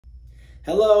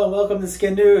Hello and welcome to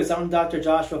Skin News. I'm Dr.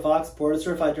 Joshua Fox,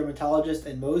 board-certified dermatologist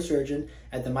and Mohs surgeon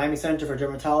at the Miami Center for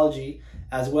Dermatology,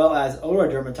 as well as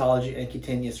oral dermatology and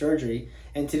cutaneous surgery.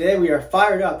 And today we are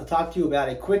fired up to talk to you about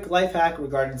a quick life hack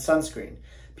regarding sunscreen.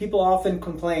 People often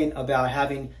complain about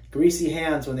having greasy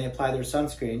hands when they apply their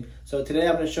sunscreen. So today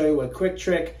I'm going to show you a quick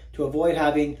trick to avoid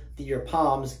having your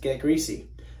palms get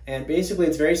greasy. And basically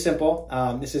it's very simple.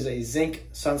 This is a zinc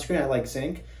sunscreen. I like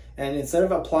zinc. And instead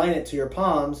of applying it to your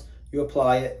palms, you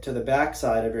apply it to the back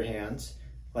side of your hands,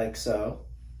 like so.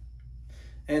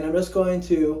 And I'm just going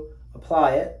to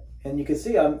apply it. And you can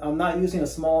see I'm not using a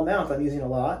small amount, I'm using a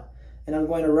lot. And I'm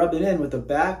going to rub it in with the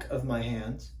back of my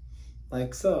hands,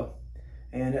 like so.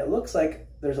 And it looks like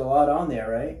there's a lot on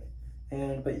there, right?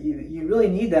 But you really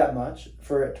need that much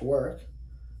for it to work.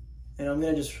 And I'm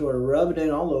going to just sort of rub it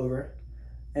in all over.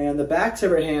 And the backs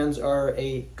of your hands are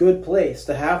a good place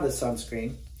to have this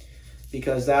sunscreen,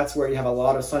 because that's where you have a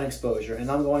lot of sun exposure. And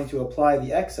I'm going to apply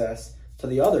the excess to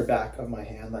the other back of my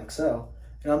hand, like so.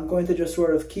 And I'm going to just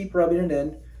sort of keep rubbing it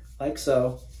in, like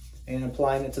so, and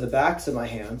applying it to the backs of my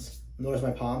hands. Notice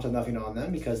my palms have nothing on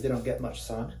them because they don't get much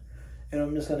sun. And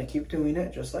I'm just gonna keep doing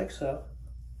it just like so.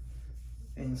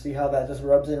 And see how that just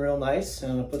rubs in real nice.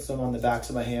 And I'm gonna put some on the backs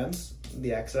of my hands,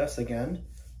 the excess again.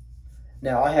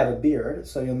 Now I have a beard,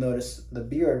 so you'll notice the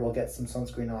beard will get some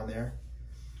sunscreen on there.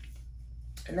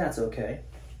 And that's okay.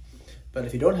 But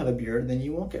if you don't have a beard, then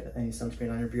you won't get any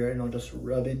sunscreen on your beard, and it'll just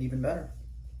rub in even better.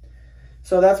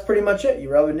 So that's pretty much it.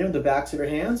 You rub it in with the backs of your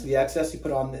hands. The excess you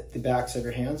put on the backs of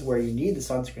your hands where you need the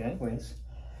sunscreen anyways.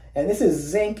 And this is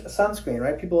zinc sunscreen,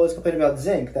 right? People always complain about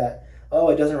zinc, that, oh,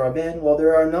 it doesn't rub in. Well,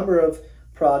 there are a number of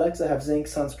products that have zinc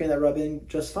sunscreen that rub in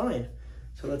just fine.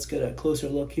 So let's get a closer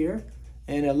look here.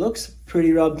 And it looks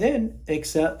pretty rubbed in,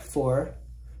 except for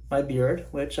my beard,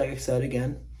 which, like I said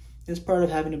again, is part of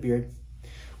having a beard.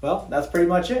 Well, that's pretty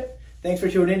much it. Thanks for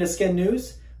tuning in to Skin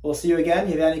News. We'll see you again.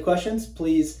 If you have any questions,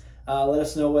 please let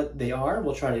us know what they are.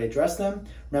 We'll try to address them.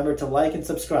 Remember to like and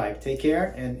subscribe. Take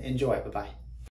care and enjoy. Bye-bye.